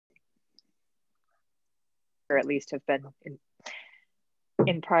or at least have been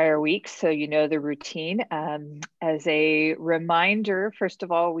in prior weeks, so you know the routine. As a reminder, first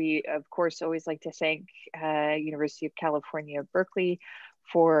of all, we of course always like to thank University of California, Berkeley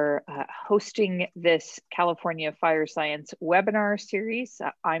for hosting this California Fire Science webinar series.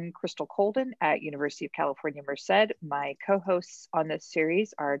 I'm Crystal Colden at University of California, Merced. My co-hosts on this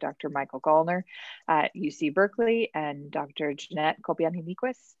series are Dr. Michael Gallner at UC Berkeley and Dr. Jeanette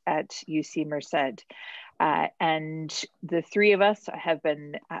Colbiani-Miquis at UC Merced. And the three of us have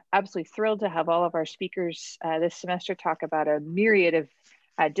been absolutely thrilled to have all of our speakers this semester talk about a myriad of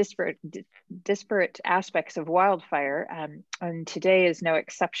disparate aspects of wildfire, and today is no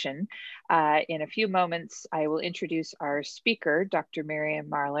exception. In a few moments, I will introduce our speaker, Dr. Miriam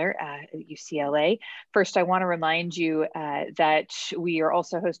Marlier at UCLA. First, I want to remind you that we are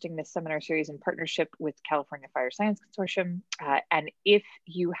also hosting this seminar series in partnership with California Fire Science Consortium. And if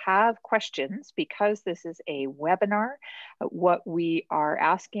you have questions, because this is a webinar, what we are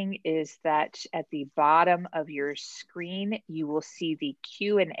asking is that at the bottom of your screen, you will see the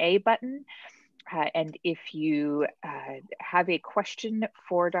Q&A button. And if you have a question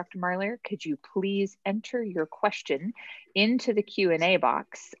for Dr. Marlier, could you please enter your question into the Q&A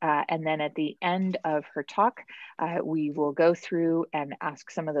box? And then at the end of her talk, we will go through and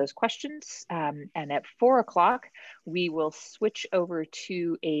ask some of those questions. And at 4 o'clock, we will switch over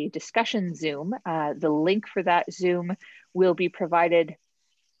to a discussion Zoom. The link for that Zoom will be provided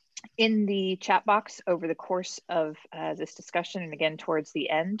in the chat box over the course of this discussion, and again towards the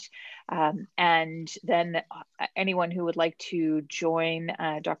end. And then anyone who would like to join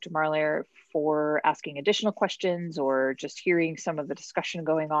Dr. Marlier for asking additional questions or just hearing some of the discussion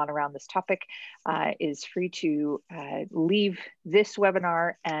going on around this topic is free to leave this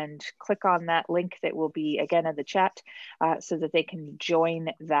webinar and click on that link that will be again in the chat so that they can join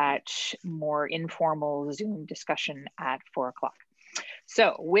that more informal Zoom discussion at 4 o'clock.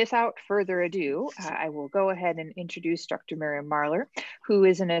 So without further ado, I will go ahead and introduce Dr. Miriam Marlier, who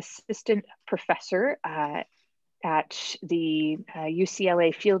is an assistant professor at the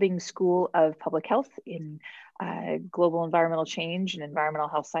UCLA Fielding School of Public Health in Global Environmental Change and Environmental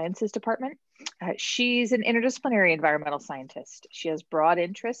Health Sciences Department. She's an interdisciplinary environmental scientist. She has broad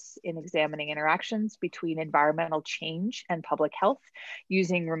interests in examining interactions between environmental change and public health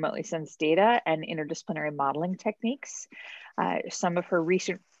using remotely sensed data and interdisciplinary modeling techniques. Some of her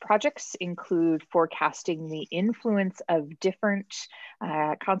recent projects include forecasting the influence of different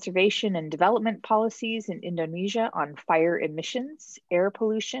conservation and development policies in Indonesia on fire emissions, air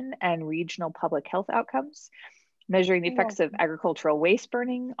pollution, and regional public health outcomes, measuring the effects of agricultural waste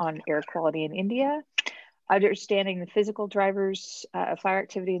burning on air quality in India, understanding the physical drivers of fire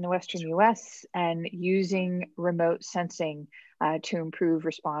activity in the Western US, and using remote sensing to improve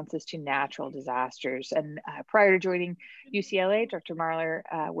responses to natural disasters. And prior to joining UCLA, Dr. Marlier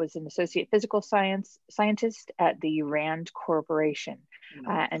was an associate physical scientist at the RAND Corporation.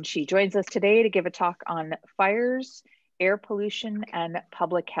 And she joins us today to give a talk on fires, air pollution, and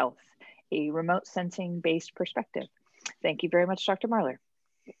public health, a remote sensing based perspective. Thank you very much, Dr. Marlier.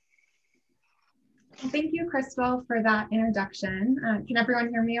 Well, thank you, Crystal, for that introduction. Can everyone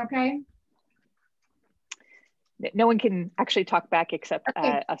hear me okay? No one can actually talk back except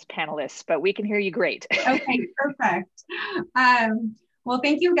us panelists, but we can hear you great. Okay, perfect. Well,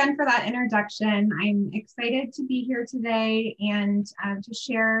 thank you again for that introduction. I'm excited to be here today and to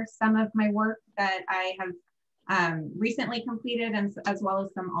share some of my work that I have recently completed, and as well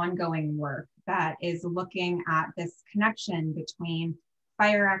as some ongoing work that is looking at this connection between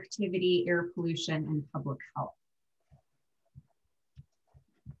fire activity, air pollution, and public health.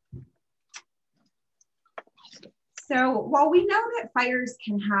 So while we know that fires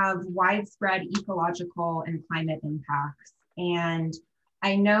can have widespread ecological and climate impacts, and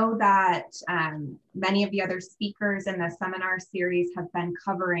I know that many of the other speakers in the seminar series have been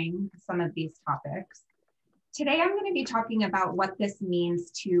covering some of these topics, today I'm going to be talking about what this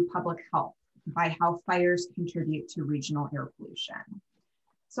means to public health by how fires contribute to regional air pollution.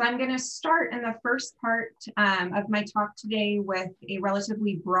 So I'm going to start in the first part of my talk today with a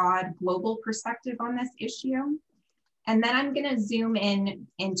relatively broad global perspective on this issue. And then I'm going to zoom in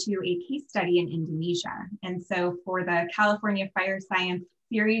into a case study in Indonesia. And so for the California Fire Science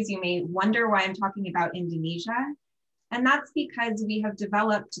series, you may wonder why I'm talking about Indonesia. And that's because we have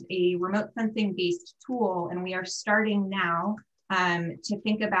developed a remote sensing based tool, and we are starting now to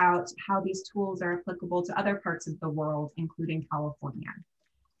think about how these tools are applicable to other parts of the world, including California.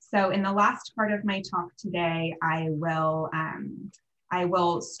 So in the last part of my talk today, I will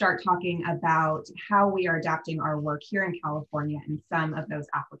start talking about how we are adapting our work here in California and some of those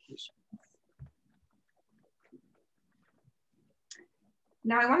applications.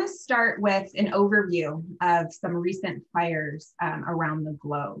 Now I want to start with an overview of some recent fires around the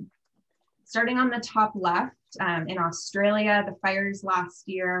globe. Starting on the top left, in Australia, the fires last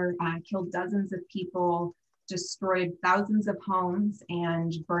year killed dozens of people, destroyed thousands of homes,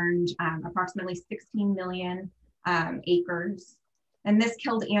 and burned approximately 16 million acres. And this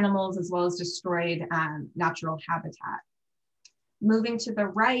killed animals as well as destroyed natural habitat. Moving to the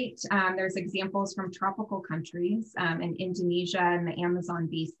right, there's examples from tropical countries in Indonesia and the Amazon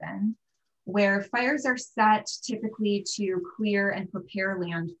basin, where fires are set typically to clear and prepare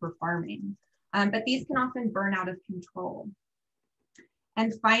land for farming. But these can often burn out of control.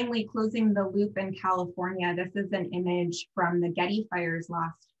 And finally, closing the loop in California, this is an image from the Getty fires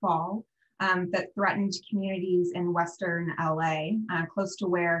last fall that threatened communities in Western LA, close to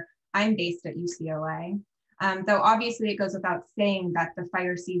where I'm based at UCLA. Though obviously it goes without saying that the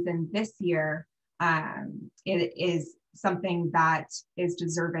fire season this year it is something that is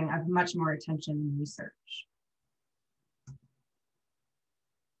deserving of much more attention and research.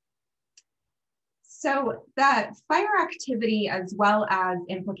 So that fire activity as well as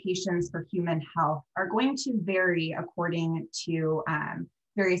implications for human health are going to vary according to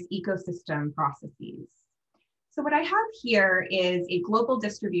various ecosystem processes. So what I have here is a global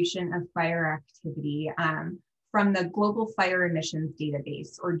distribution of fire activity from the Global Fire Emissions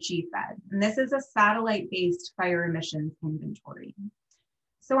Database, or GFED. And this is a satellite-based fire emissions inventory.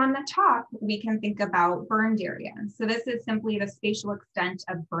 So on the top, we can think about burned area. So this is simply the spatial extent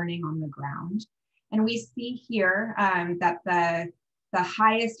of burning on the ground. And we see here that the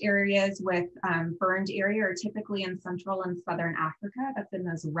highest areas with burned area are typically in Central and Southern Africa. That's in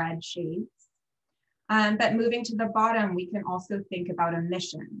those red shades. But moving to the bottom, we can also think about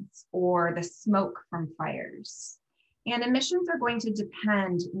emissions or the smoke from fires. And emissions are going to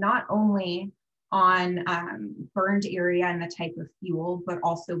depend not only on burned area and the type of fuel, but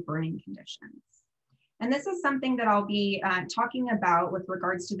also burning conditions. And this is something that I'll be talking about with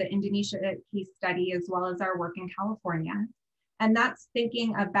regards to the Indonesia case study, as well as our work in California. And that's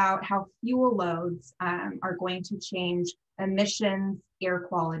thinking about how fuel loads are going to change emissions, air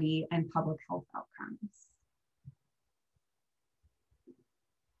quality, and public health outcomes.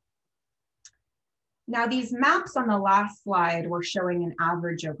 Now, these maps on the last slide were showing an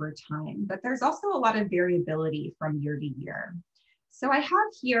average over time, but there's also a lot of variability from year to year. So I have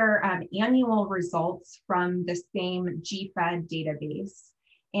here annual results from the same GFED database.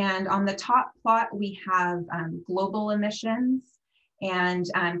 And on the top plot, we have global emissions. And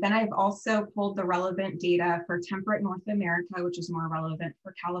then I've also pulled the relevant data for temperate North America, which is more relevant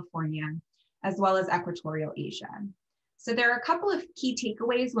for California, as well as equatorial Asia. So there are a couple of key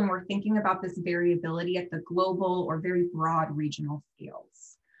takeaways when we're thinking about this variability at the global or very broad regional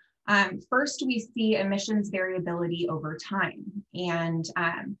scales. First, we see emissions variability over time. And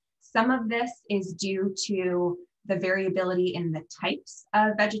some of this is due to the variability in the types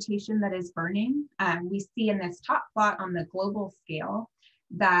of vegetation that is burning. We see in this top plot on the global scale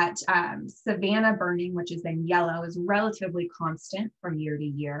that savanna burning, which is in yellow, is relatively constant from year to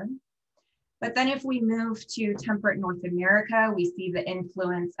year. But then if we move to temperate North America, we see the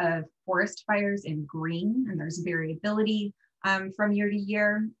influence of forest fires in green, and there's variability from year to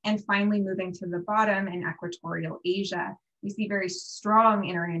year. And finally, moving to the bottom in equatorial Asia, we see very strong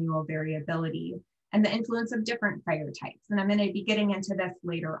interannual variability and the influence of different fire types. And I'm going to be getting into this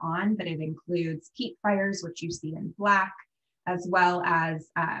later on, but it includes peat fires, which you see in black, as well as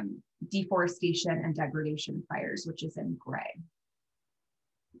deforestation and degradation fires, which is in gray.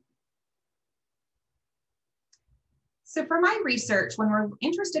 So for my research, when we're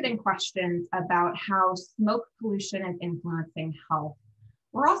interested in questions about how smoke pollution is influencing health,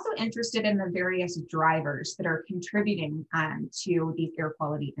 we're also interested in the various drivers that are contributing to these air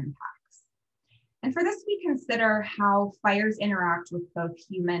quality impacts. And for this, we consider how fires interact with both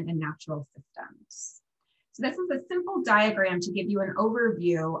human and natural systems. So this is a simple diagram to give you an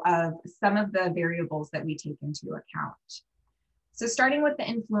overview of some of the variables that we take into account. So starting with the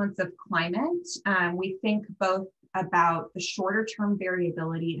influence of climate, we think both about the shorter term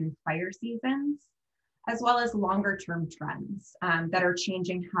variability in fire seasons, as well as longer term trends that are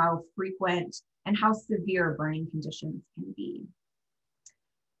changing how frequent and how severe burning conditions can be.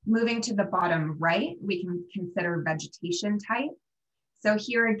 Moving to the bottom right, we can consider vegetation type. So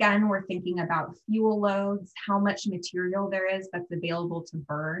here again, we're thinking about fuel loads, how much material there is that's available to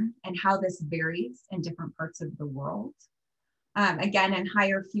burn, and how this varies in different parts of the world. Again, in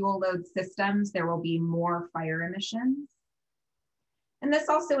higher fuel load systems, there will be more fire emissions. And this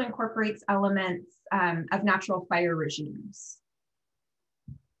also incorporates elements of natural fire regimes.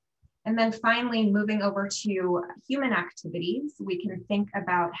 And then finally, moving over to human activities, we can think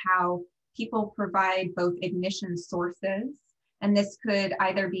about how people provide both ignition sources, and this could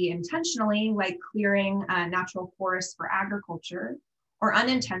either be intentionally, like clearing natural forests for agriculture, or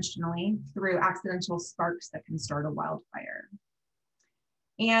unintentionally through accidental sparks that can start a wildfire.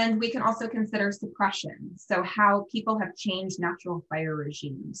 And we can also consider suppression, so how people have changed natural fire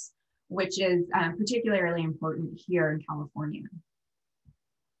regimes, which is particularly important here in California.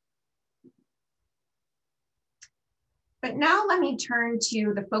 But now let me turn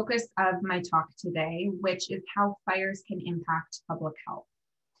to the focus of my talk today, which is how fires can impact public health.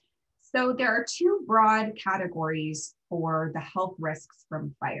 So there are two broad categories for the health risks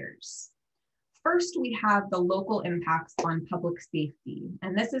from fires. First, we have the local impacts on public safety,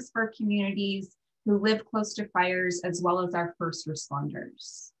 and this is for communities who live close to fires as well as our first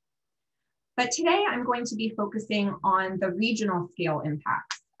responders. But today I'm going to be focusing on the regional scale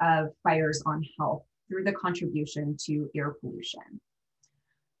impacts of fires on health through the contribution to air pollution.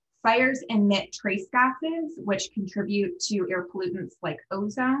 Fires emit trace gases, which contribute to air pollutants like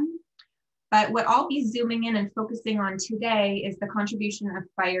ozone. But what I'll be zooming in and focusing on today is the contribution of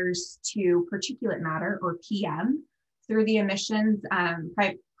fires to particulate matter, or PM, through the emissions,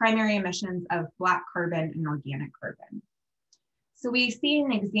 primary emissions of black carbon and organic carbon. So we see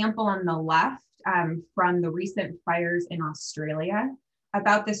an example on the left from the recent fires in Australia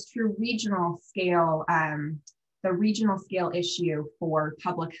about this true regional scale, the regional scale issue for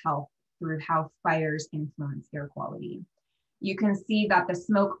public health through how fires influence air quality. You can see that the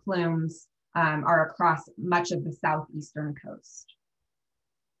smoke plumes are across much of the southeastern coast.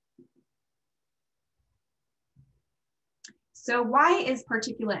 So why is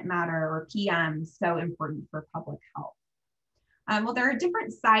particulate matter, or PM, so important for public health? Well, there are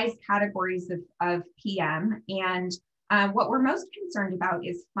different size categories of PM, and what we're most concerned about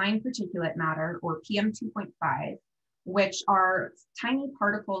is fine particulate matter, or PM 2.5, which are tiny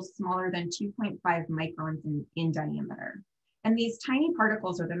particles smaller than 2.5 microns in diameter. And these tiny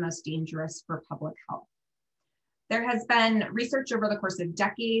particles are the most dangerous for public health. There has been research over the course of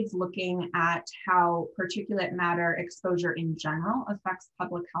decades looking at how particulate matter exposure in general affects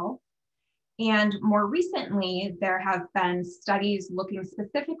public health. And more recently, there have been studies looking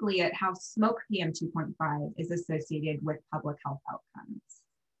specifically at how smoke PM 2.5 is associated with public health outcomes.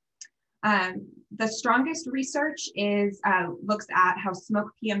 The strongest research looks at how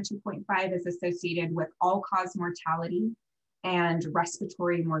smoke PM 2.5 is associated with all-cause mortality and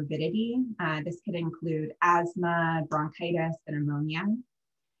respiratory morbidity. This could include asthma, bronchitis, and pneumonia.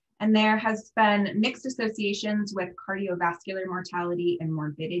 And there has been mixed associations with cardiovascular mortality and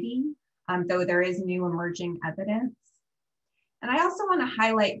morbidity, though there is new emerging evidence. And I also want to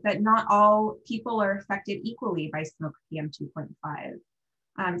highlight that not all people are affected equally by smoke PM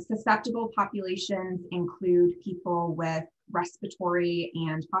 2.5. Susceptible populations include people with respiratory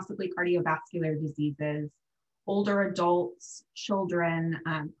and possibly cardiovascular diseases, older adults, children,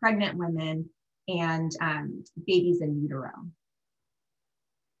 pregnant women, and babies in utero.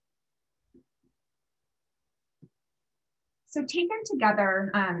 So taken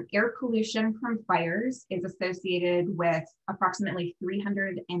together, air pollution from fires is associated with approximately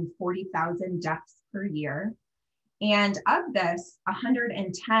 340,000 deaths per year. And of this,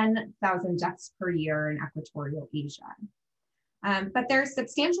 110,000 deaths per year in equatorial Asia. But there's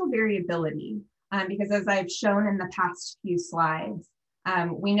substantial variability because, as I've shown in the past few slides,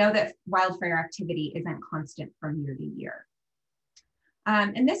 we know that wildfire activity isn't constant from year to year.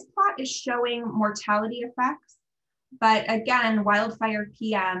 And this plot is showing mortality effects. But again, wildfire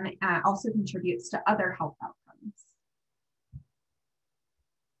PM also contributes to other health outcomes.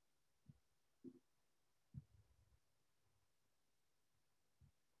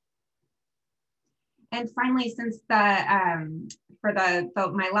 And finally, since my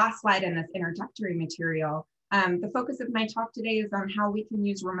last slide in this introductory material, the focus of my talk today is on how we can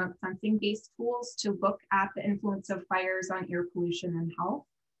use remote sensing-based tools to look at the influence of fires on air pollution and health.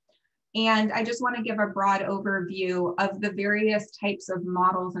 And I just want to give a broad overview of the various types of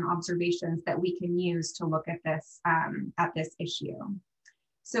models and observations that we can use to look at this issue.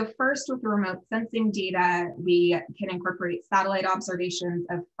 So first, with the remote sensing data, we can incorporate satellite observations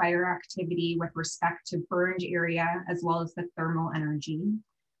of fire activity with respect to burned area, as well as the thermal energy.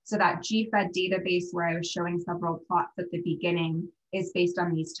 So that GFED database where I was showing several plots at the beginning is based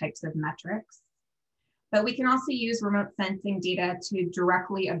on these types of metrics. But we can also use remote sensing data to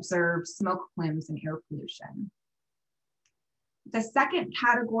directly observe smoke plumes and air pollution. The second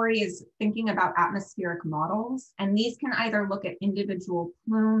category is thinking about atmospheric models, and these can either look at individual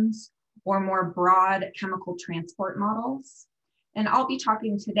plumes or more broad chemical transport models. And I'll be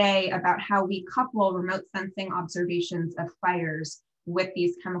talking today about how we couple remote sensing observations of fires with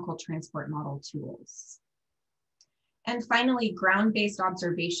these chemical transport model tools. And finally, ground-based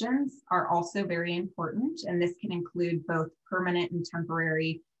observations are also very important, and this can include both permanent and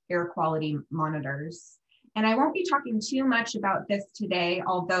temporary air quality monitors. And I won't be talking too much about this today,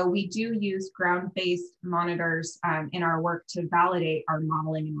 although we do use ground-based monitors in our work to validate our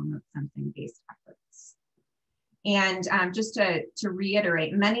modeling and remote sensing-based efforts. And just to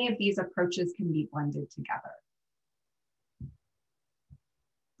reiterate, many of these approaches can be blended together.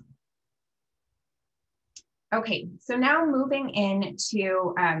 Okay, so now moving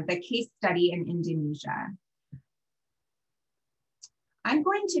into the case study in Indonesia. I'm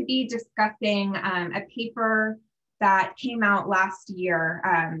going to be discussing a paper that came out last year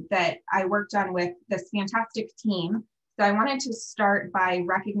that I worked on with this fantastic team. So I wanted to start by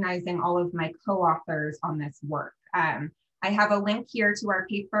recognizing all of my co-authors on this work. I have a link here to our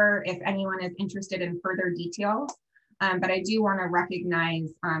paper if anyone is interested in further details, but I do want to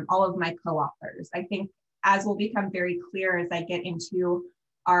recognize all of my co-authors. I think as will become very clear as I get into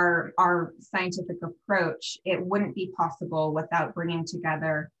our scientific approach, it wouldn't be possible without bringing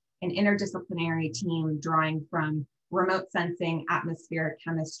together an interdisciplinary team drawing from remote sensing, atmospheric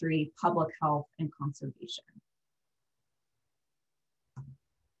chemistry, public health, and conservation.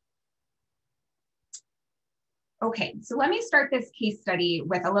 Okay, so let me start this case study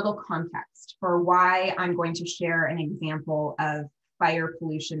with a little context for why I'm going to share an example of fire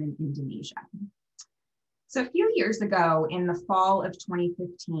pollution in Indonesia. So a few years ago, in the fall of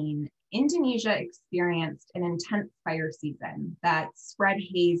 2015, Indonesia experienced an intense fire season that spread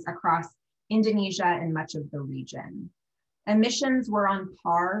haze across Indonesia and much of the region. Emissions were on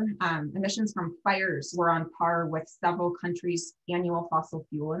par, emissions from fires were on par with several countries' annual fossil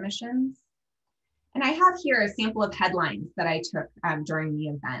fuel emissions. And I have here a sample of headlines that I took during the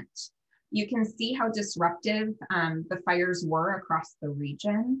event. You can see how disruptive the fires were across the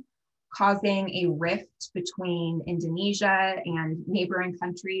region, causing a rift between Indonesia and neighboring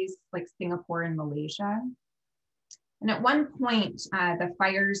countries like Singapore and Malaysia. And at one point, the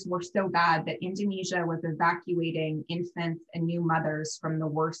fires were so bad that Indonesia was evacuating infants and new mothers from the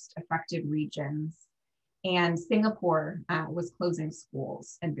worst affected regions. And Singapore was closing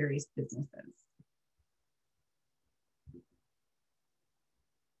schools and various businesses.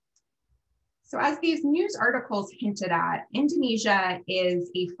 So as these news articles hinted at, Indonesia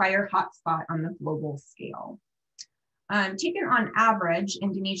is a fire hotspot on the global scale. Taken on average,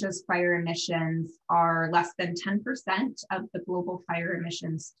 Indonesia's fire emissions are less than 10% of the global fire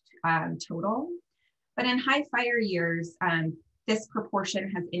emissions total. But in high fire years, this proportion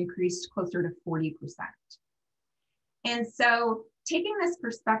has increased closer to 40%. And so taking this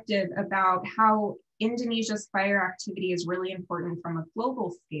perspective about how Indonesia's fire activity is really important from a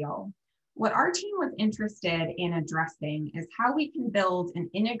global scale, what our team was interested in addressing is how we can build an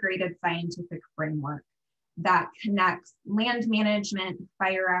integrated scientific framework that connects land management,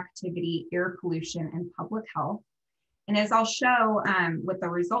 fire activity, air pollution, and public health. And as I'll show with the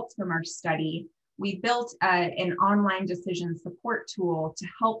results from our study, we built an online decision support tool to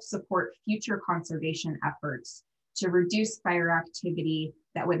help support future conservation efforts to reduce fire activity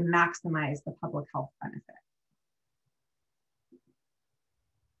that would maximize the public health benefit.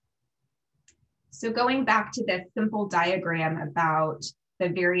 So going back to this simple diagram about the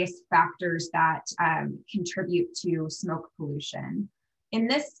various factors that contribute to smoke pollution. In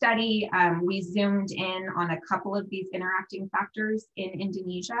this study, we zoomed in on a couple of these interacting factors in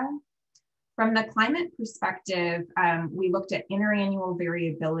Indonesia. From the climate perspective, we looked at interannual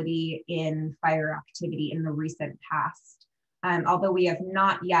variability in fire activity in the recent past, although we have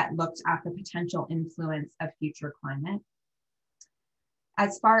not yet looked at the potential influence of future climate.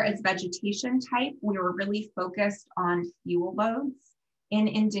 As far as vegetation type, we were really focused on fuel loads. In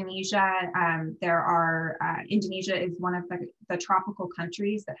Indonesia, Indonesia is one of the tropical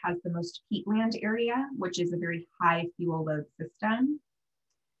countries that has the most peatland area, which is a very high fuel load system.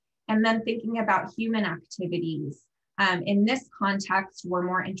 And then thinking about human activities. In this context, we're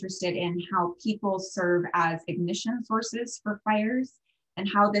more interested in how people serve as ignition sources for fires and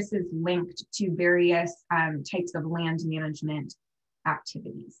how this is linked to various types of land management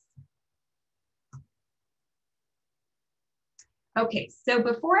activities. Okay, so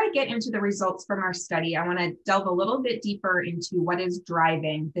before I get into the results from our study, I want to delve a little bit deeper into what is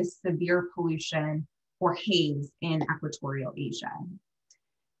driving this severe pollution or haze in equatorial Asia.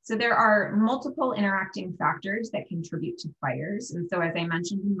 So there are multiple interacting factors that contribute to fires. And so as I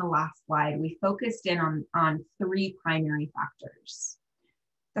mentioned in the last slide, we focused in on three primary factors.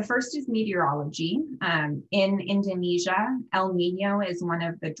 The first is meteorology. In Indonesia, El Nino is one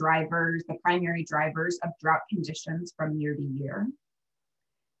of the primary drivers of drought conditions from year to year.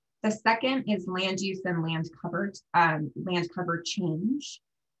 The second is land use and land cover change.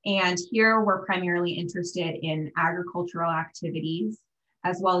 And here we're primarily interested in agricultural activities,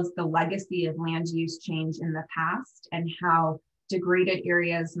 as well as the legacy of land use change in the past and how degraded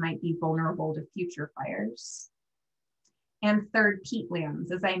areas might be vulnerable to future fires. And third,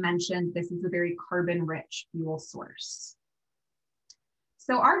 peatlands. As I mentioned, this is a very carbon-rich fuel source.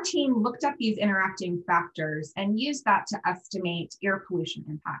 So our team looked up these interacting factors and used that to estimate air pollution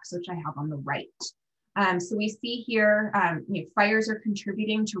impacts, which I have on the right. So we see here, fires are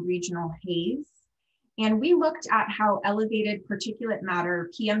contributing to regional haze. And we looked at how elevated particulate matter,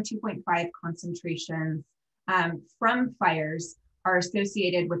 PM2.5 concentrations from fires are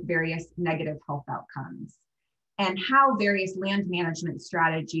associated with various negative health outcomes, and how various land management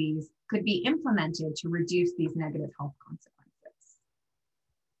strategies could be implemented to reduce these negative health consequences.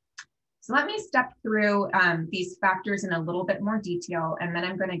 So let me step through these factors in a little bit more detail, and then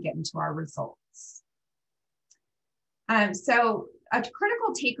I'm going to get into our results. So a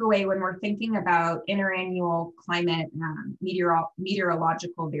critical takeaway when we're thinking about interannual climate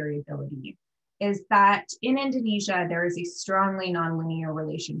meteorological variability is that in Indonesia, there is a strongly nonlinear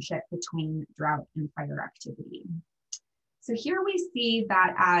relationship between drought and fire activity. So here we see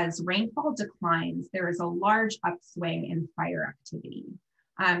that as rainfall declines, there is a large upswing in fire activity.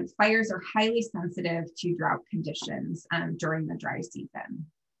 Fires are highly sensitive to drought conditions during the dry season.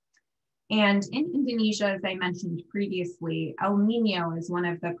 And in Indonesia, as I mentioned previously, El Nino is one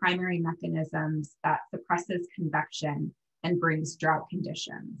of the primary mechanisms that suppresses convection and brings drought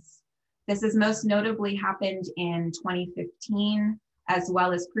conditions. This has most notably happened in 2015, as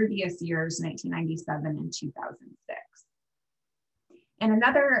well as previous years, 1997 and 2006. And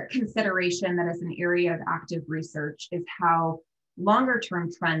another consideration that is an area of active research is how longer-term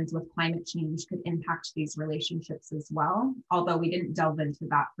trends with climate change could impact these relationships as well, although we didn't delve into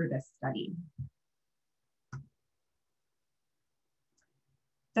that for this study.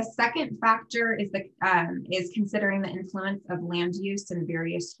 The second factor is considering the influence of land use and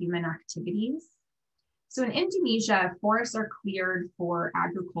various human activities. So in Indonesia, forests are cleared for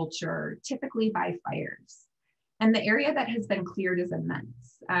agriculture, typically by fires. And the area that has been cleared is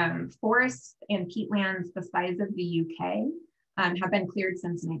immense. Forests and peatlands the size of the UK have been cleared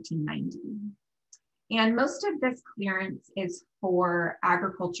since 1990. And most of this clearance is for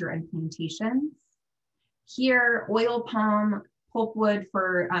agriculture and plantations. Here, oil palm, pulpwood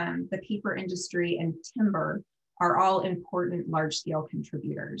for the paper industry, and timber are all important large-scale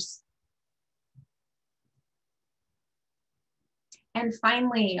contributors. And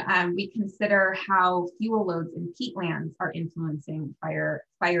finally, we consider how fuel loads in peatlands are influencing fire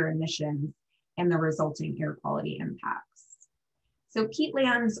emissions and the resulting air quality impacts. So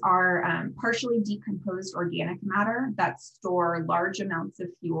peatlands are partially decomposed organic matter that store large amounts of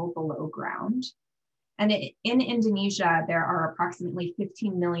fuel below ground. And in Indonesia, there are approximately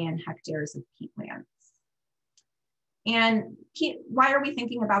 15 million hectares of peatlands. And why are we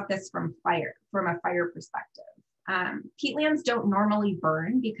thinking about this from a fire perspective? Peatlands don't normally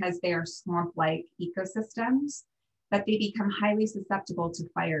burn because they are swamp-like ecosystems, but they become highly susceptible to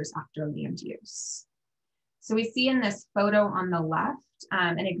fires after land use. So we see in this photo on the left,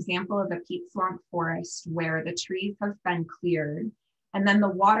 an example of a peat swamp forest where the trees have been cleared, and then the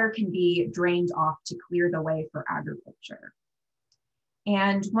water can be drained off to clear the way for agriculture.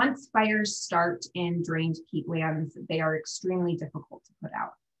 And once fires start in drained peatlands, they are extremely difficult to put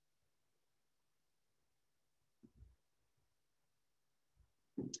out.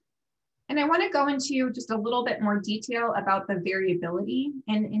 And I want to go into just a little bit more detail about the variability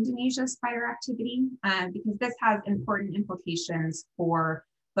in Indonesia's fire activity, because this has important implications for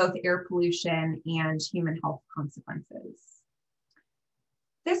both air pollution and human health consequences.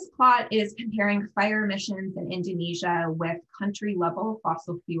 This plot is comparing fire emissions in Indonesia with country-level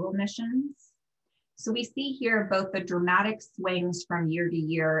fossil fuel emissions. So we see here both the dramatic swings from year to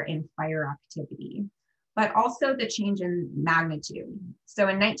year in fire activity, but also the change in magnitude. So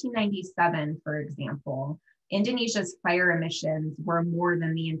in 1997, for example, Indonesia's fire emissions were more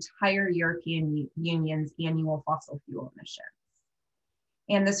than the entire European Union's annual fossil fuel emissions.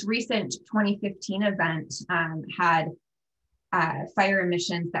 And this recent 2015 event had fire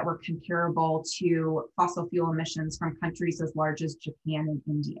emissions that were comparable to fossil fuel emissions from countries as large as Japan and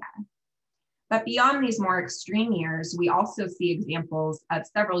India. But beyond these more extreme years, we also see examples of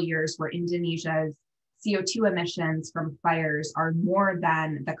several years where Indonesia's CO2 emissions from fires are more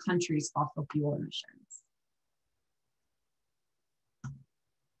than the country's fossil fuel emissions.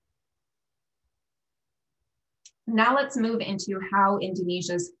 Now let's move into how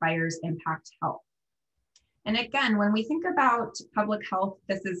Indonesia's fires impact health. And again, when we think about public health,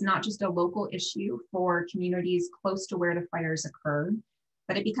 this is not just a local issue for communities close to where the fires occur,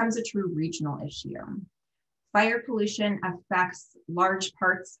 but it becomes a true regional issue. Fire pollution affects large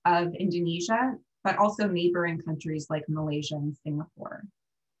parts of Indonesia, but also neighboring countries like Malaysia and Singapore.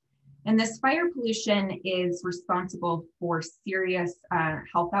 And this fire pollution is responsible for serious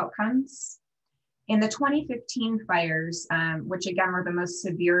health outcomes. In the 2015 fires, which again were the most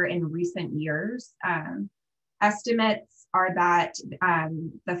severe in recent years, estimates are that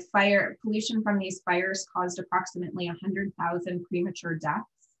the fire pollution from these fires caused approximately 100,000 premature deaths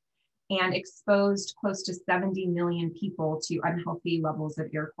and exposed close to 70 million people to unhealthy levels of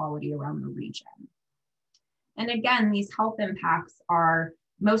air quality around the region. And again, these health impacts are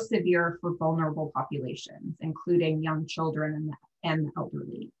most severe for vulnerable populations, including young children and the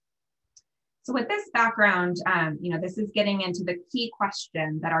elderly. So with this background, this is getting into the key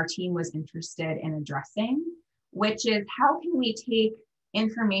question that our team was interested in addressing, which is how can we take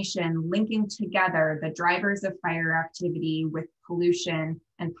information linking together the drivers of fire activity with pollution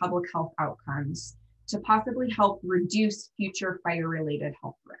and public health outcomes to possibly help reduce future fire-related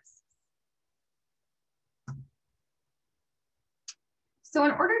health risks. So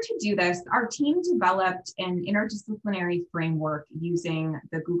in order to do this, our team developed an interdisciplinary framework using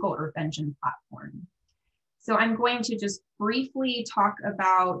the Google Earth Engine platform. So I'm going to just briefly talk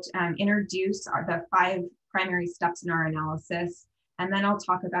about, introduce the 5 primary steps in our analysis, and then I'll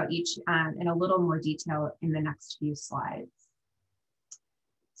talk about each in a little more detail in the next few slides.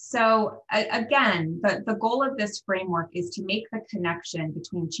 So again, the goal of this framework is to make the connection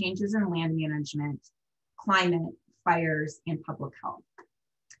between changes in land management, climate, fires, and public health.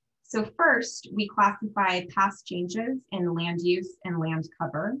 So first, we classify past changes in land use and land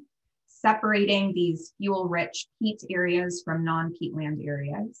cover, separating these fuel-rich peat areas from non-peat land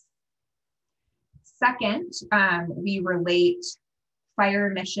areas. Second, we relate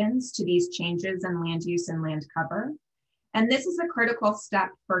fire emissions to these changes in land use and land cover. And this is a critical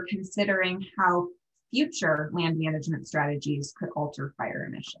step for considering how future land management strategies could alter fire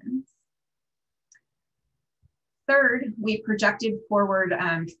emissions. Third, we projected forward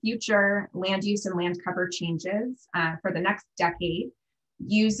future land use and land cover changes for the next decade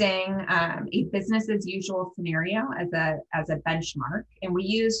using a business as usual scenario as a benchmark. And we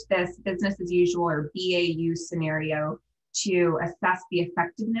used this business as usual or BAU scenario to assess the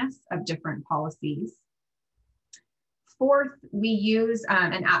effectiveness of different policies. Fourth, we use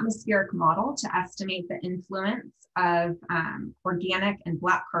an atmospheric model to estimate the influence of organic and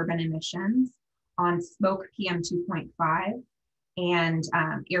black carbon emissions on smoke PM2.5 and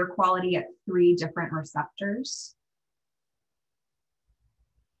air quality at 3 different receptors.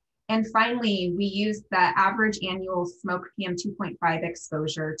 And finally, we use the average annual smoke PM2.5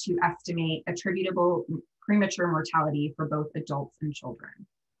 exposure to estimate attributable premature mortality for both adults and children.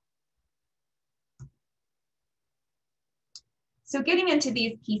 So getting into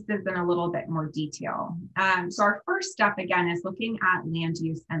these pieces in a little bit more detail. So our first step, again, is looking at land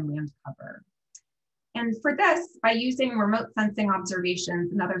use and land cover. And for this, by using remote sensing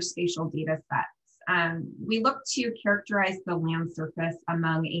observations and other spatial data sets, we look to characterize the land surface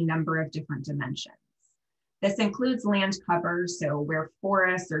among a number of different dimensions. This includes land cover, so where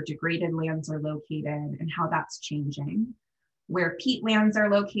forests or degraded lands are located and how that's changing. Where peatlands are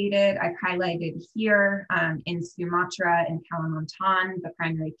located, I've highlighted here in Sumatra and Kalimantan, the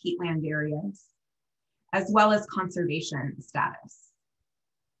primary peatland areas, as well as conservation status.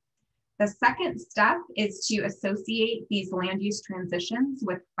 The second step is to associate these land use transitions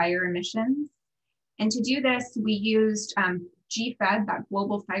with fire emissions. And to do this, we used GFED, that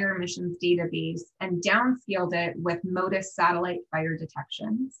Global Fire Emissions Database, and downscaled it with MODIS satellite fire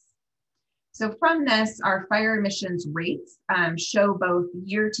detections. So from this, our fire emissions rates show both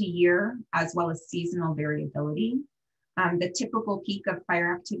year to year as well as seasonal variability. The typical peak of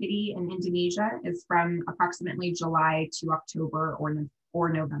fire activity in Indonesia is from approximately July to October or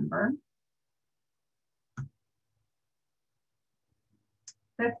November.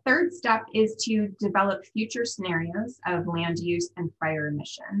 The third step is to develop future scenarios of land use and fire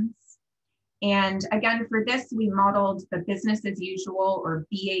emissions. And again, for this, we modeled the business as usual or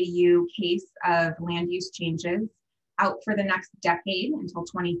BAU case of land use changes out for the next decade until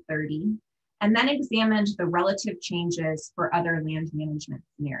 2030, and then examined the relative changes for other land management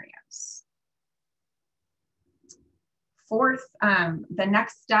scenarios. Fourth, the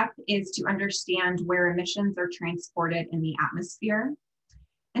next step is to understand where emissions are transported in the atmosphere.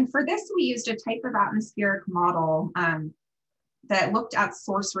 And for this, we used a type of atmospheric model that looked at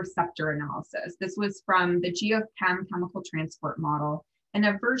source receptor analysis. This was from the geochem chemical transport model and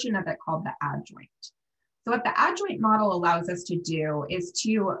a version of it called the adjoint. So what the adjoint model allows us to do is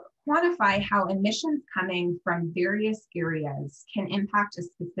to quantify how emissions coming from various areas can impact a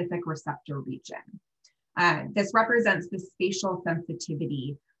specific receptor region. This represents the spatial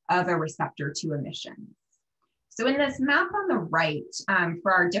sensitivity of a receptor to emissions. So in this map on the right,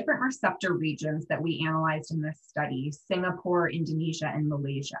 for our different receptor regions that we analyzed in this study, Singapore, Indonesia, and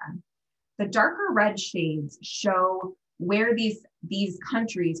Malaysia, the darker red shades show where these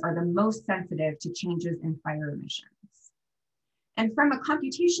countries are the most sensitive to changes in fire emissions. And from a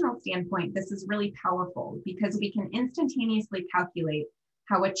computational standpoint, this is really powerful because we can instantaneously calculate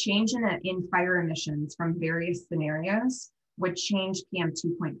how a change in fire emissions from various scenarios would change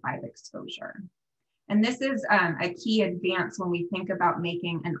PM2.5 exposure. And this is a key advance when we think about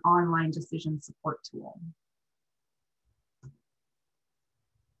making an online decision support tool.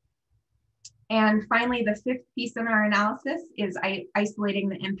 And finally, the fifth piece in our analysis is isolating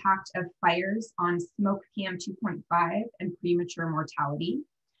the impact of fires on smoke PM2.5 and premature mortality,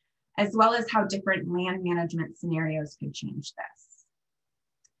 as well as how different land management scenarios could change this.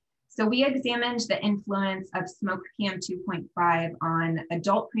 So we examined the influence of smoke PM2.5 on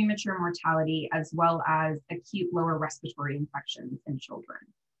adult premature mortality, as well as acute lower respiratory infections in children.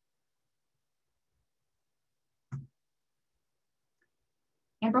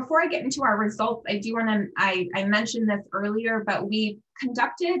 And before I get into our results, I do want to, I mentioned this earlier, but we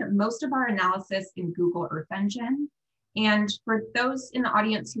conducted most of our analysis in Google Earth Engine. And for those in the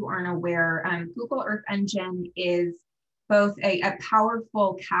audience who aren't aware, Google Earth Engine is both a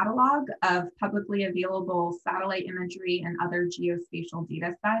powerful catalog of publicly available satellite imagery and other geospatial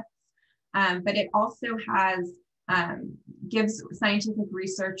data sets, but it also has gives scientific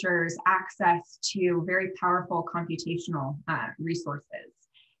researchers access to very powerful computational resources.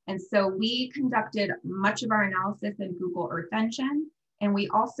 And so we conducted much of our analysis in Google Earth Engine, and we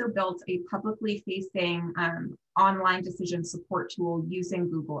also built a publicly facing online decision support tool using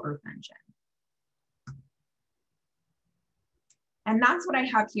Google Earth Engine. And that's what I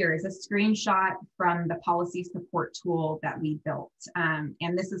have here is a screenshot from the policy support tool that we built. And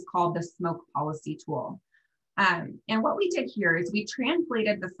this is called the Smoke Policy Tool. And what we did here is we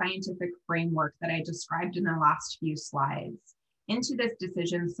translated the scientific framework that I described in the last few slides into this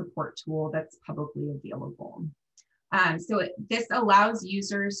decision support tool that's publicly available. This allows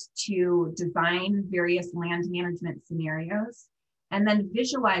users to design various land management scenarios and then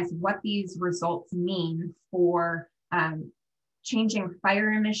visualize what these results mean for changing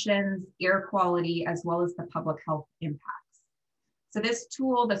fire emissions, air quality, as well as the public health impacts. So this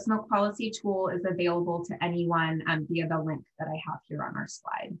tool, the Smoke Policy Tool, is available to anyone via the link that I have here on our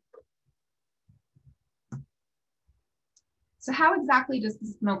slide. So how exactly does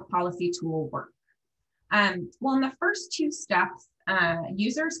the Smoke Policy Tool work? Well, in the first two steps,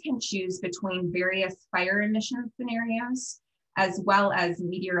 users can choose between various fire emission scenarios as well as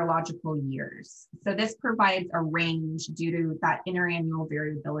meteorological years. So this provides a range due to that interannual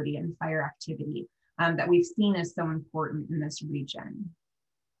variability in fire activity that we've seen is so important in this region.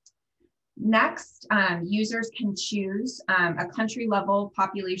 Next, users can choose a country-level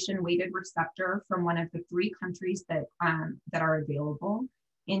population-weighted receptor from one of the three countries that are available: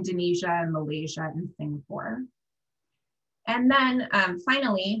 Indonesia, Malaysia, and Singapore. And then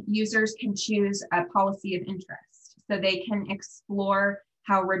finally, users can choose a policy of interest. So they can explore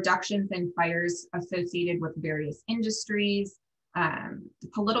how reductions in fires associated with various industries,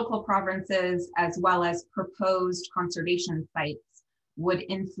 political provinces, as well as proposed conservation sites would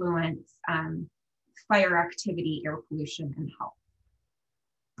influence fire activity, air pollution, and health.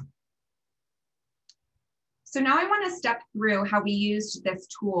 So now I want to step through how we used this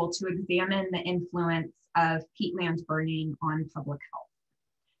tool to examine the influence of peatland burning on public health.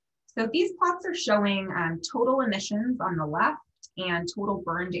 So these plots are showing total emissions on the left and total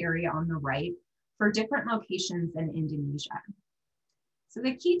burned area on the right for different locations in Indonesia. So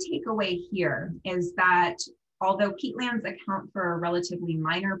the key takeaway here is that although peatlands account for a relatively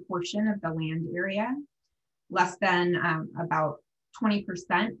minor portion of the land area, less than about 20%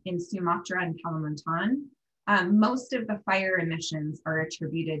 in Sumatra and Kalimantan, most of the fire emissions are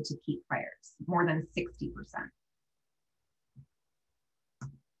attributed to peat fires, more than 60%.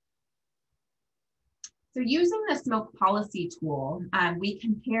 So using the Smoke Policy Tool, we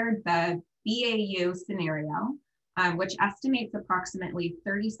compared the BAU scenario, which estimates approximately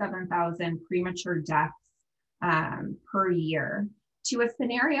 37,000 premature deaths per year, to a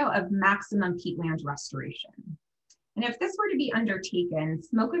scenario of maximum peatland restoration. And if this were to be undertaken,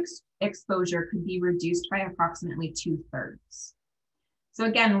 smoke exposure could be reduced by approximately 2/3. So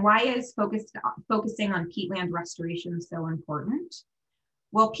again, why is focusing on peatland restoration so important?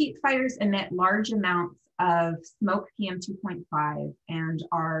 Well, peat fires emit large amounts of smoke PM2.5 and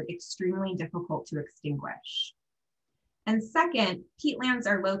are extremely difficult to extinguish. And second, peatlands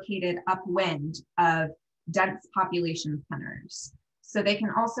are located upwind of dense population centers. So they can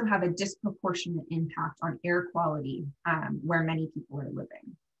also have a disproportionate impact on air quality where many people are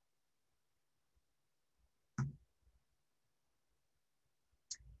living.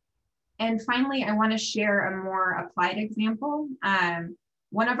 And finally, I want to share a more applied example.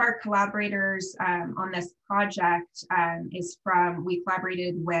 One of our collaborators on this project we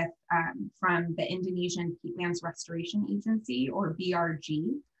collaborated with from the Indonesian Peatlands Restoration Agency, or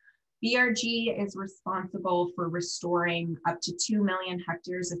BRG. BRG is responsible for restoring up to 2 million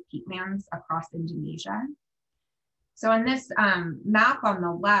hectares of peatlands across Indonesia. So on this map on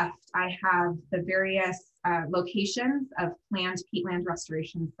the left, I have the various locations of planned peatland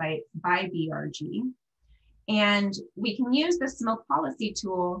restoration sites by BRG. And we can use the smoke policy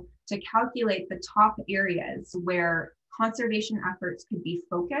tool to calculate the top areas where conservation efforts could be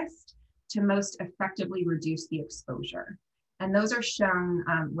focused to most effectively reduce the exposure. And those are shown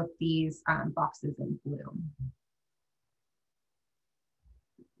with these boxes in blue.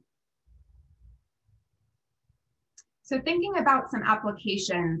 So thinking about some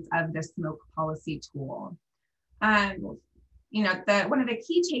applications of the smoke policy tool, one of the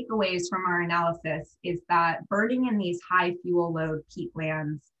key takeaways from our analysis is that burning in these high fuel load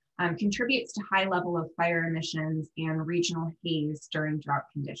peatlands contributes to high level of fire emissions and regional haze during drought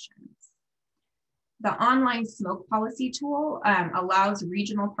conditions. The online smoke policy tool allows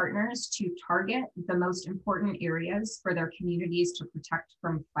regional partners to target the most important areas for their communities to protect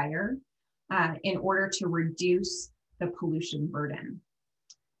from fire in order to reduce the pollution burden.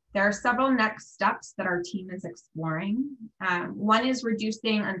 There are several next steps that our team is exploring. One is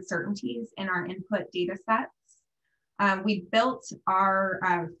reducing uncertainties in our input data sets. We built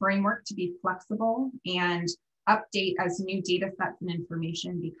our framework to be flexible and update as new data sets and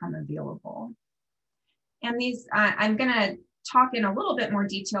information become available. And these, I'm gonna talk in a little bit more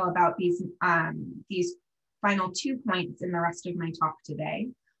detail about these final 2 points in the rest of my talk today.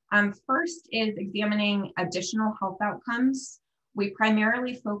 First is examining additional health outcomes. We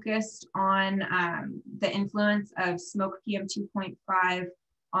primarily focused on the influence of smoke PM2.5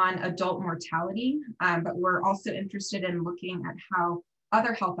 on adult mortality, but we're also interested in looking at how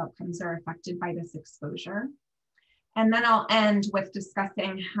other health outcomes are affected by this exposure. And then I'll end with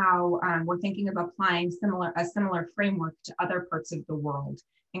discussing how we're thinking of applying a similar framework to other parts of the world,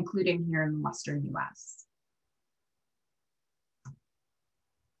 including here in the Western US.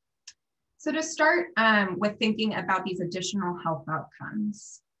 So to start with thinking about these additional health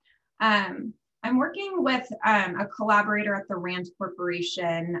outcomes, I'm working with a collaborator at the RAND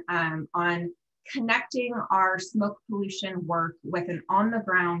Corporation on connecting our smoke pollution work with an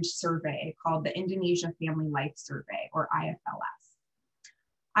on-the-ground survey called the Indonesia Family Life Survey, or IFLS.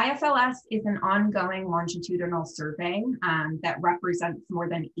 IFLS is an ongoing longitudinal survey that represents more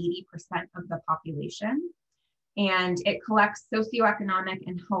than 80% of the population. And it collects socioeconomic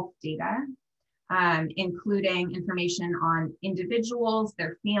and health data, including information on individuals,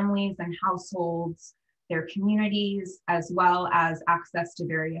 their families and households, their communities, as well as access to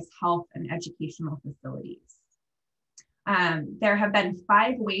various health and educational facilities. There have been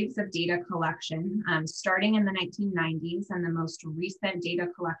 5 waves of data collection, starting in the 1990s, and the most recent data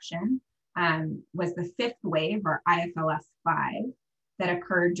collection was the 5th wave, or IFLS 5, that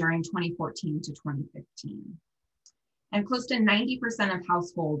occurred during 2014 to 2015. And close to 90% of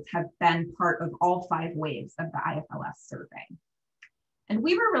households have been part of all 5 waves of the IFLS survey. And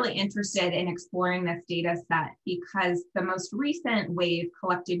we were really interested in exploring this data set because the most recent wave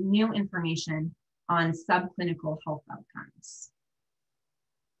collected new information on subclinical health outcomes.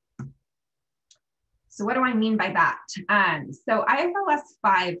 So what do I mean by that? So IFLS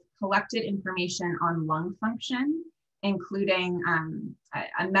 5 collected information on lung function, including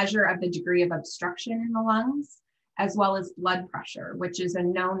a measure of the degree of obstruction in the lungs, as well as blood pressure, which is a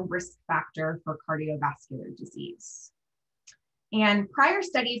known risk factor for cardiovascular disease. And prior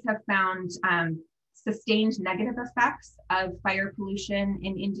studies have found sustained negative effects of fire pollution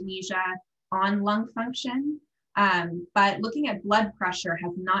in Indonesia on lung function, but looking at blood pressure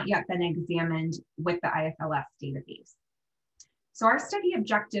has not yet been examined with the IFLS database. So our study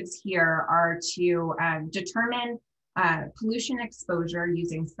objectives here are to determine pollution exposure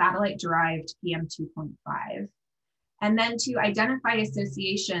using satellite-derived PM2.5, and then to identify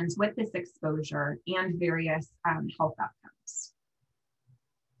associations with this exposure and various health outcomes.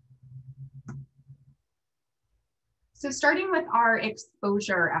 So starting with our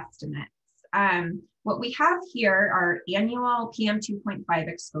exposure estimates, what we have here are annual PM 2.5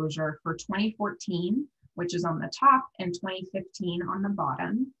 exposure for 2014, which is on the top, and 2015 on the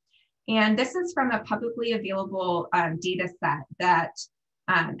bottom. And this is from a publicly available data set that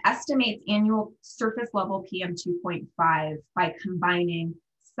estimates annual surface level PM 2.5 by combining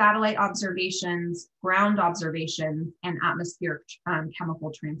satellite observations, ground observations, and atmospheric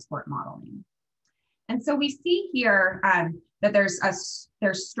chemical transport modeling. And so we see here that there's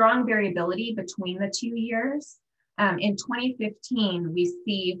strong variability between the 2 years. In 2015, we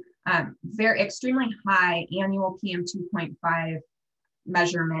see extremely high annual PM 2.5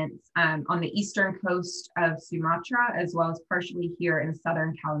 measurements on the eastern coast of Sumatra, as well as partially here in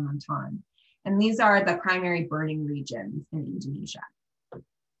southern Kalimantan. And these are the primary burning regions in Indonesia.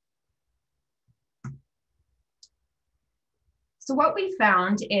 So what we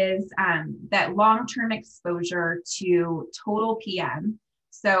found is that long-term exposure to total PM.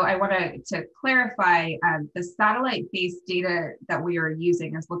 So I want to clarify, the satellite-based data that we are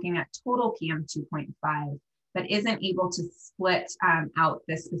using is looking at total PM 2.5, but isn't able to split out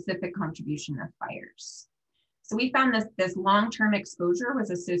the specific contribution of fires. So we found this long-term exposure was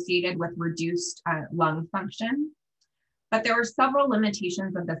associated with reduced lung function, but there were several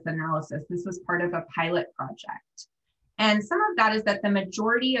limitations of this analysis. This was part of a pilot project. And some of that is that the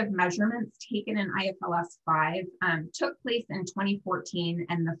majority of measurements taken in IFLS 5 took place in 2014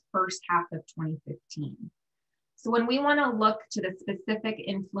 and the first half of 2015. So when we want to look to the specific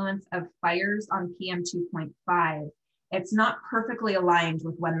influence of fires on PM 2.5, it's not perfectly aligned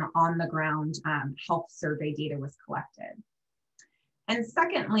with when the on-the-ground health survey data was collected. And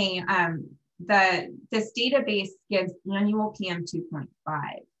secondly, this database gives annual PM 2.5.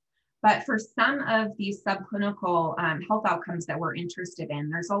 But for some of these subclinical health outcomes that we're interested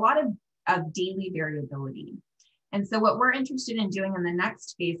in, there's a lot of daily variability. And so what we're interested in doing in the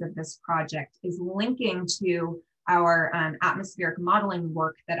next phase of this project is linking to our atmospheric modeling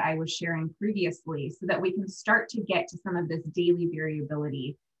work that I was sharing previously, so that we can start to get to some of this daily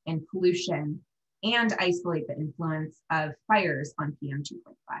variability in pollution and isolate the influence of fires on PM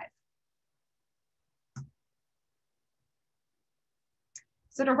 2.5.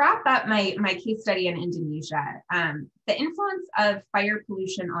 So to wrap up my case study in Indonesia, the influence of fire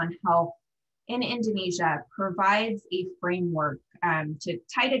pollution on health in Indonesia provides a framework to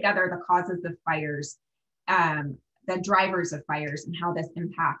tie together the causes of fires, the drivers of fires, and how this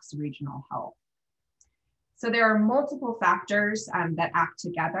impacts regional health. So there are multiple factors that act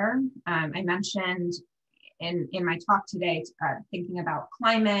together. I mentioned in my talk today, thinking about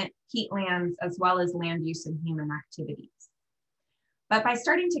climate, heatlands, as well as land use and human activities. But by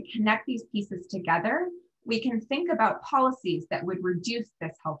starting to connect these pieces together, we can think about policies that would reduce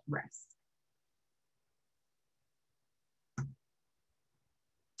this health risk.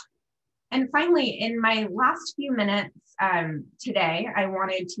 And finally, in my last few minutes today, I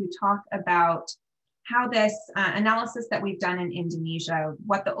wanted to talk about how this analysis that we've done in Indonesia,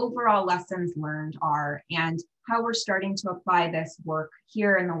 what the overall lessons learned are, and how we're starting to apply this work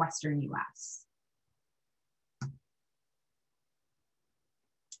here in the Western US.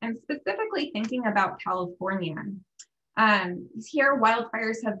 And specifically thinking california, here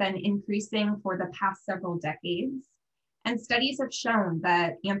wildfires have been increasing for the past several decades. And studies have shown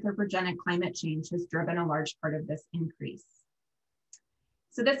that anthropogenic climate change has driven a large part of this increase.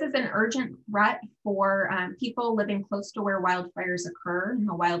 So this is an urgent threat for people living close to where wildfires occur in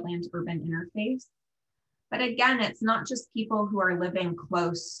the wildland-urban interface. But again, it's not just people who are living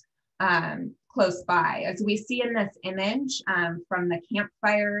close by. As we see in this image from the Camp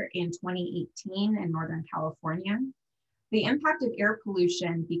Fire in 2018 in Northern California, the impact of air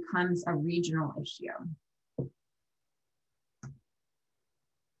pollution becomes a regional issue.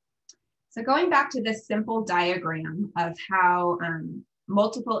 So going back to this simple diagram of how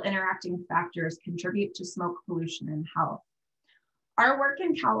multiple interacting factors contribute to smoke pollution and health, our work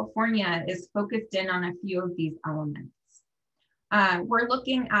in California is focused in on a few of these elements. We're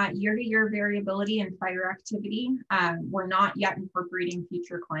looking at year-to-year variability in fire activity. We're not yet incorporating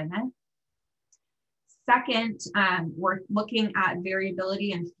future climate. Second, we're looking at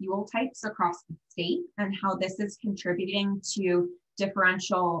variability in fuel types across the state and how this is contributing to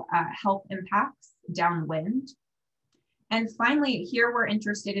differential health impacts downwind. And finally, here we're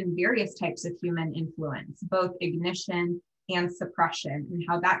interested in various types of human influence, both ignition and suppression, and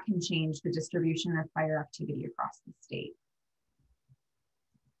how that can change the distribution of fire activity across the state.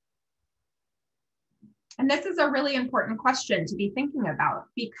 And this is a really important question to be thinking about,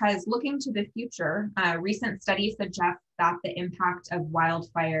 because looking to the future, recent studies suggest that the impact of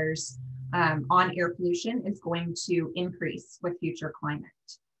wildfires on air pollution is going to increase with future climate.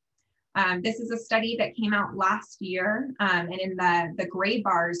 This is a study that came out last year, and in the gray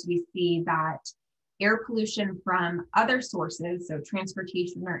bars, we see that air pollution from other sources, so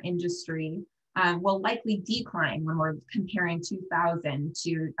transportation or industry, will likely decline when we're comparing 2000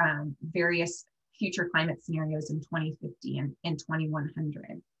 to various future climate scenarios in 2050 and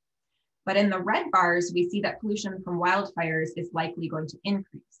 2100. But in the red bars, we see that pollution from wildfires is likely going to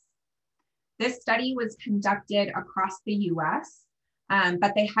increase. This study was conducted across the US,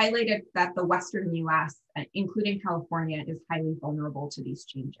 but they highlighted that the Western US, including California, is highly vulnerable to these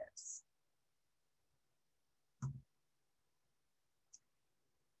changes.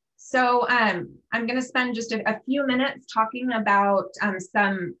 So I'm going to spend just a few minutes talking about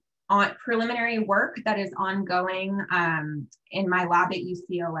some preliminary work that is ongoing in my lab at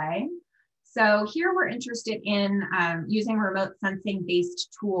UCLA. So here we're interested in using remote sensing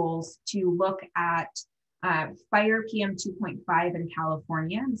based tools to look at fire PM 2.5 in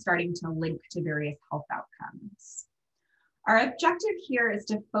California and starting to link to various health outcomes. Our objective here is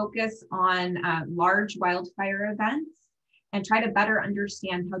to focus on large wildfire events and try to better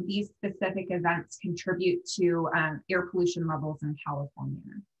understand how these specific events contribute to air pollution levels in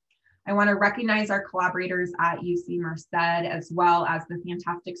California. I want to recognize our collaborators at UC Merced, as well as the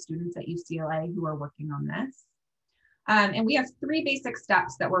fantastic students at UCLA who are working on this. And we have three basic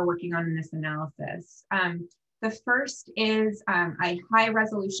steps that we're working on in this analysis. The first is a high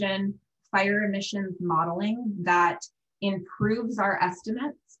resolution fire emissions modeling that improves our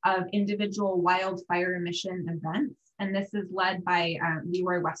estimates of individual wildfire emission events. And this is led by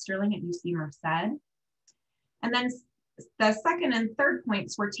Leroy Westerling at UC Merced. And then the second and third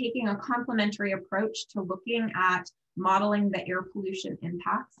points, we're taking a complementary approach to looking at modeling the air pollution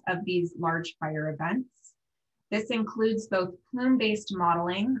impacts of these large fire events. This includes both plume-based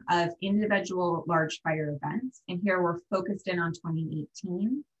modeling of individual large fire events, and here we're focused in on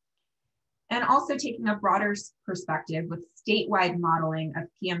 2018, and also taking a broader perspective with statewide modeling of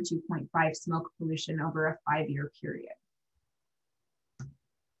PM 2.5 smoke pollution over a 5-year period.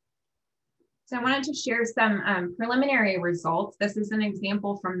 So I wanted to share some preliminary results. This is an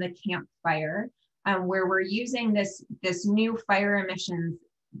example from the Camp Fire, where we're using this new fire emissions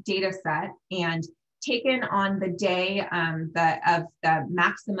data set and taken on the day of the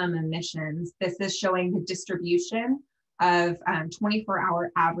maximum emissions. This is showing the distribution of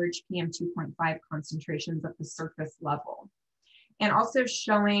 24-hour average PM 2.5 concentrations at the surface level. And also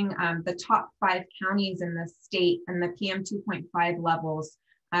showing the top 5 counties in the state and the PM 2.5 levels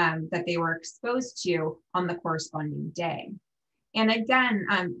that they were exposed to on the corresponding day. And again,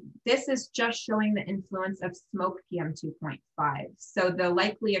 this is just showing the influence of smoke PM 2.5. So the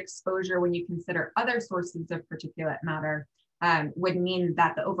likely exposure when you consider other sources of particulate matter would mean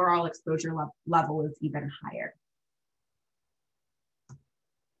that the overall exposure level is even higher.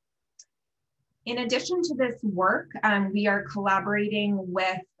 In addition to this work, we are collaborating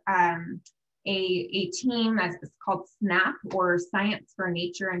with a team as it's called SNAP, or Science for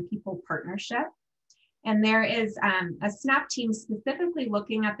Nature and People Partnership. And there is a SNAP team specifically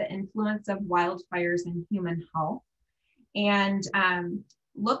looking at the influence of wildfires in human health and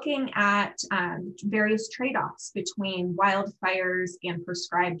looking at various trade-offs between wildfires and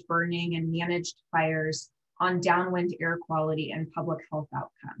prescribed burning and managed fires on downwind air quality and public health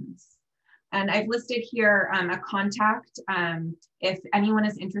outcomes. And I've listed here a contact if anyone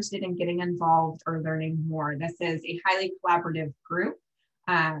is interested in getting involved or learning more. This is a highly collaborative group,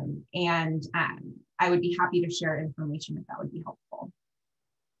 and I would be happy to share information if that would be helpful.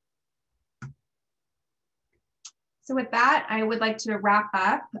 So with that, I would like to wrap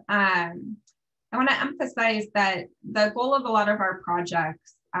up. I want to emphasize that the goal of a lot of our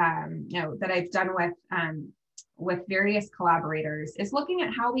projects, that I've done with various collaborators is looking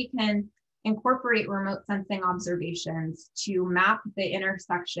at how we can incorporate remote sensing observations to map the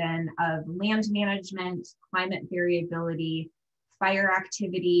intersection of land management, climate variability, fire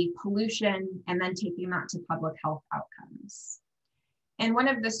activity, pollution, and then taking that to public health outcomes. And one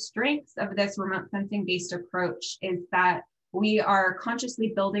of the strengths of this remote sensing based approach is that we are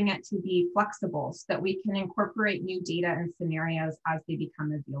consciously building it to be flexible so that we can incorporate new data and scenarios as they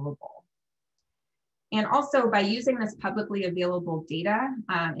become available. And also by using this publicly available data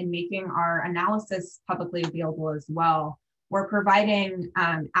and making our analysis publicly available as well, we're providing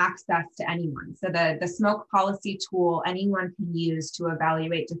access to anyone. So the smoke policy tool, anyone can use to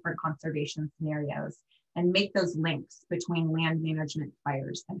evaluate different conservation scenarios and make those links between land management,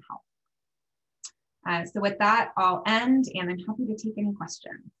 fires, and health. So with that, I'll end, and I'm happy to take any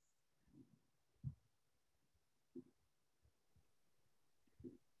questions.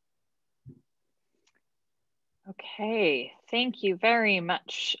 Okay, thank you very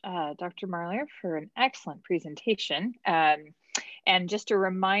much, Dr. Marlier, for an excellent presentation. And just a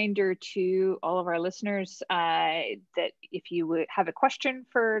reminder to all of our listeners that if you would have a question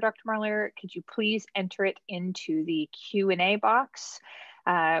for Dr. Marlier, could you please enter it into the Q&A box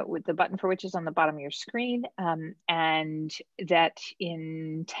with the button for which is on the bottom of your screen. And that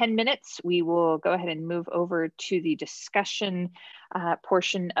in 10 minutes, we will go ahead and move over to the discussion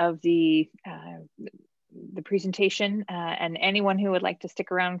portion of the presentation, and anyone who would like to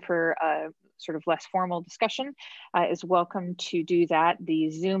stick around for a sort of less formal discussion is welcome to do that. The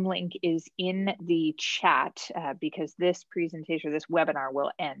Zoom link is in the chat because this presentation, this webinar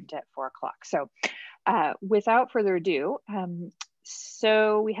will end at 4 o'clock. So without further ado,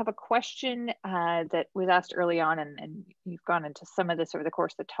 so we have a question that was asked early on, and you've gone into some of this over the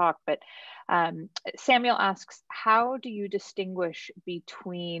course of the talk, but Samuel asks, how do you distinguish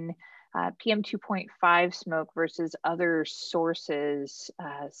between PM 2.5 smoke versus other sources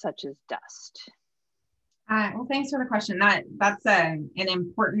such as dust? Well, thanks for the question. That's an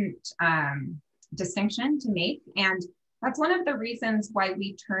important distinction to make. And that's one of the reasons why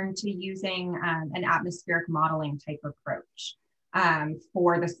we turn to using an atmospheric modeling type approach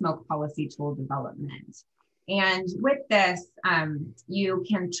for the smoke policy tool development. And with this, you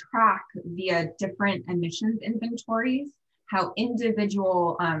can track via different emissions inventories how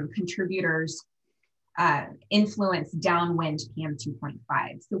individual contributors influence downwind PM 2.5.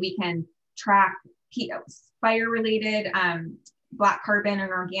 So we can track fire-related black carbon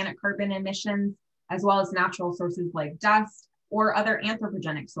and organic carbon emissions, as well as natural sources like dust or other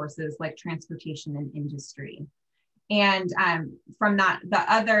anthropogenic sources like transportation and industry. And from that,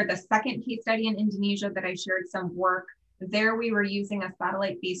 the second case study in Indonesia that I shared some work, there we were using a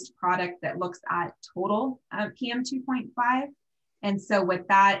satellite-based product that looks at total PM 2.5. And so with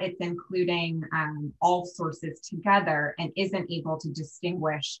that, it's including all sources together and isn't able to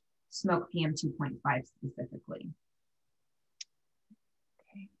distinguish smoke PM 2.5 specifically.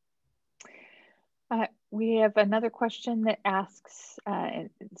 Okay. We have another question that asks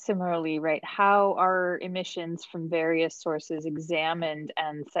similarly, right? How are emissions from various sources examined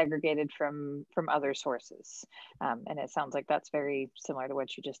and segregated from other sources? And it sounds like that's very similar to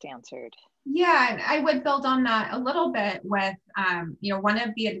what you just answered. Yeah, I would build on that a little bit with, one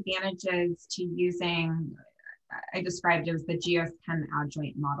of the advantages to using, I described it as the GeoChem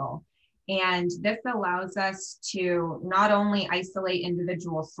adjoint model. And this allows us to not only isolate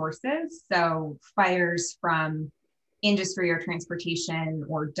individual sources, so fires from industry or transportation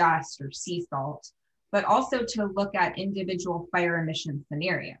or dust or sea salt, but also to look at individual fire emission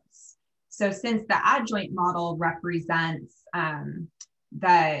scenarios. So since the adjoint model represents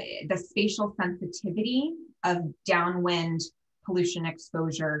the spatial sensitivity of downwind pollution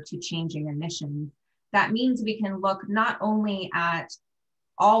exposure to changing emissions, that means we can look not only at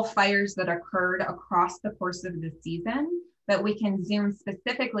all fires that occurred across the course of the season, but we can zoom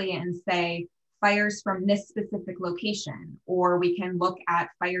specifically and say fires from this specific location, or we can look at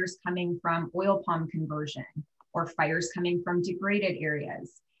fires coming from oil palm conversion or fires coming from degraded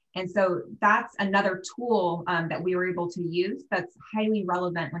areas. And so that's another tool that we were able to use that's highly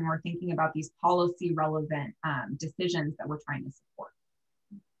relevant when we're thinking about these policy relevant decisions that we're trying to support.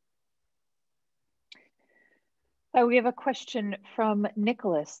 We have a question from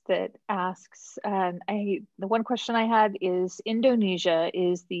Nicholas that asks, the one question I had is, Indonesia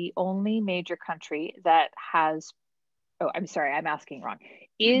is the only major country that has, oh, I'm sorry, I'm asking wrong.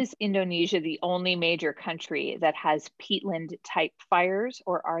 Is Indonesia the only major country that has peatland type fires,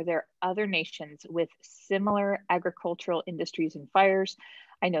 or are there other nations with similar agricultural industries and fires?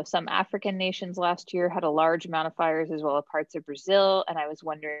 I know some African nations last year had a large amount of fires, as well as parts of Brazil, and I was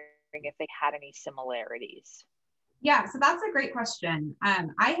wondering if they had any similarities. Yeah, so that's a great question. I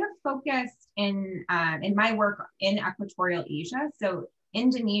have focused in my work in equatorial Asia. So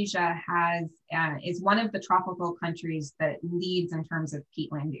Indonesia is one of the tropical countries that leads in terms of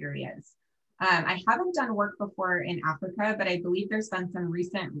peatland areas. I haven't done work before in Africa, but I believe there's been some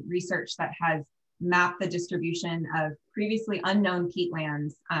recent research that has mapped the distribution of previously unknown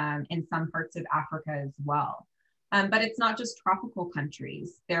peatlands in some parts of Africa as well. But it's not just tropical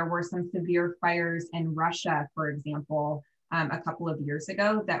countries. There were some severe fires in Russia, for example, a couple of years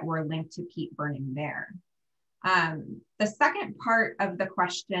ago that were linked to peat burning there. The second part of the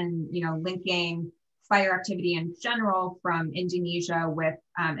question, linking fire activity in general from Indonesia with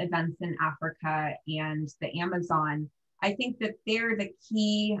events in Africa and the Amazon, I think that there the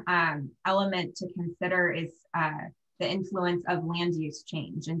key element to consider is the influence of land use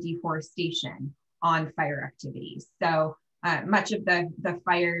change and deforestation on fire activities. So much of the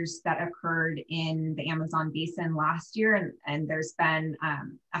fires that occurred in the Amazon basin last year, and there's been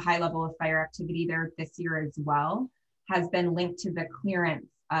a high level of fire activity there this year as well, has been linked to the clearance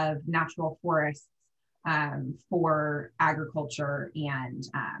of natural forests for agriculture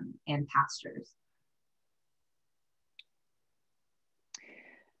and pastures.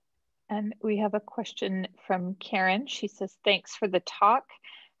 And we have a question from Karen. She says, thanks for the talk.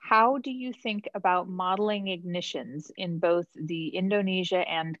 How do you think about modeling ignitions in both the Indonesia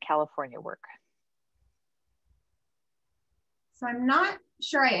and California work? So I'm not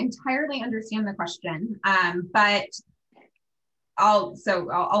sure I entirely understand the question, but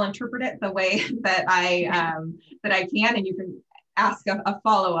I'll interpret it the way that I can, and you can ask a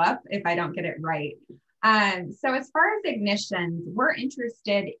follow-up if I don't get it right. So as far as ignitions, we're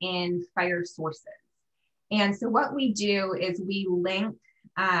interested in fire sources. And so what we do is we link,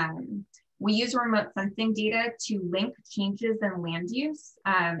 we use remote sensing data to link changes in land use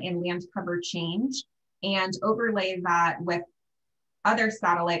and land cover change, and overlay that with other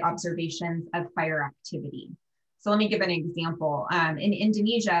satellite observations of fire activity. So let me give an example. In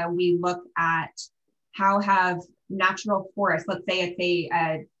Indonesia, we look at how have natural forests, let's say it's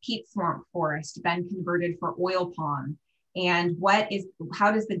a peat swamp forest, been converted for oil palm, and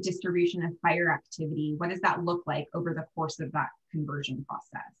how does the distribution of fire activity, what does that look like over the course of that conversion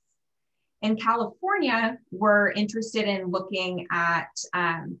process? In California, we're interested in looking at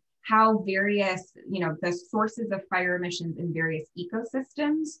how various, the sources of fire emissions in various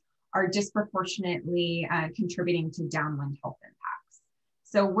ecosystems are disproportionately contributing to downwind health impacts.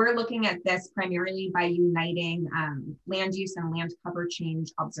 So we're looking at this primarily by uniting land use and land cover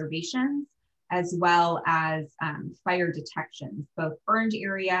change observations, as well as fire detections, both burned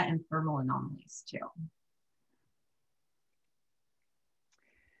area and thermal anomalies too.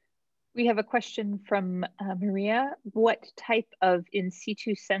 We have a question from Maria. What type of in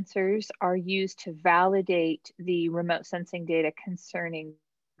situ sensors are used to validate the remote sensing data concerning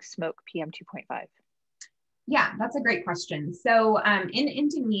smoke PM2.5? Yeah, that's a great question. So in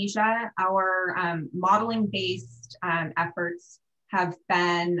Indonesia, our modeling-based efforts have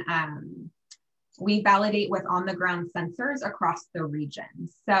been, we validate with on-the-ground sensors across the region.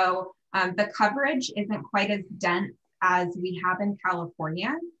 So the coverage isn't quite as dense as we have in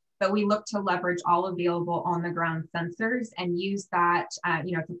California, but we look to leverage all available on-the-ground sensors and use that,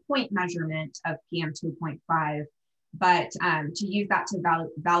 it's a point measurement of PM2.5, but to use that to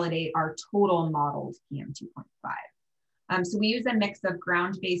validate our total modeled PM2.5. So we use a mix of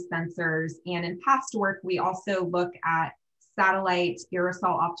ground-based sensors, and in past work, we also look at satellite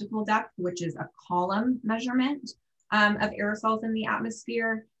aerosol optical depth, which is a column measurement of aerosols in the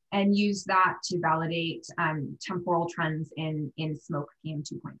atmosphere, and use that to validate temporal trends in smoke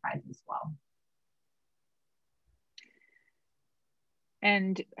PM2.5 as well.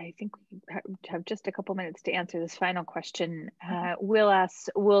 And I think we have just a couple minutes to answer this final question. Will asks,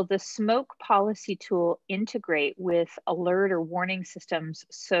 will the smoke policy tool integrate with alert or warning systems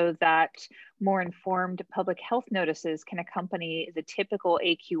so that more informed public health notices can accompany the typical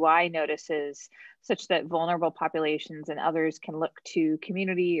AQI notices, such that vulnerable populations and others can look to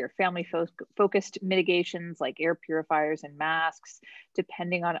community or family focused mitigations like air purifiers and masks,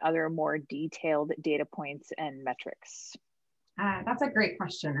 depending on other more detailed data points and metrics? That's a great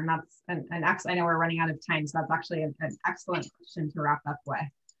question. And that's I know we're running out of time, so that's actually an excellent question to wrap up with.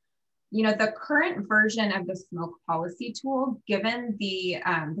 The current version of the smoke policy tool, given the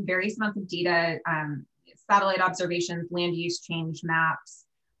various amounts of data, satellite observations, land use change maps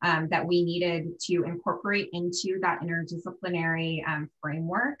that we needed to incorporate into that interdisciplinary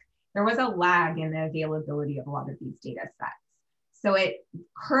framework, there was a lag in the availability of a lot of these data sets. So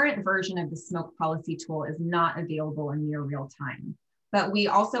current version of the smoke policy tool is not available in near real time, but we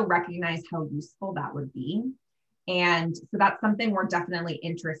also recognize how useful that would be. And so that's something we're definitely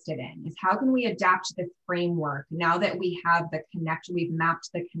interested in, is how can we adapt this framework now that we have the connection, we've mapped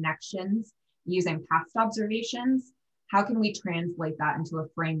the connections using past observations, how can we translate that into a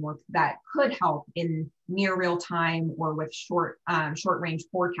framework that could help in near real time or with short range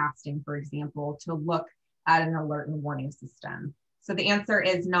forecasting, for example, to look at an alert and warning system. So the answer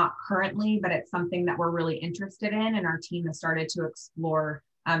is not currently, but it's something that we're really interested in, and our team has started to explore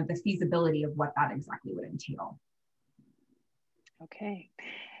the feasibility of what that exactly would entail. Okay.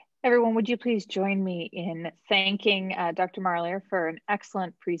 Everyone, would you please join me in thanking Dr. Marlier for an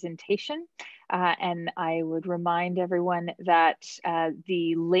excellent presentation. And I would remind everyone that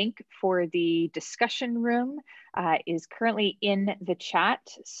the link for the discussion room is currently in the chat.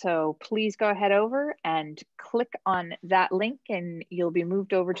 So please go ahead over and click on that link and you'll be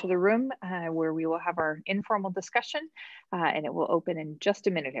moved over to the room where we will have our informal discussion and it will open in just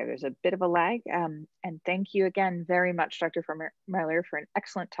a minute here. There's a bit of a lag. And thank you again very much, Dr. Marlier, for an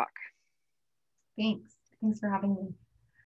excellent talk. Thanks. Thanks for having me.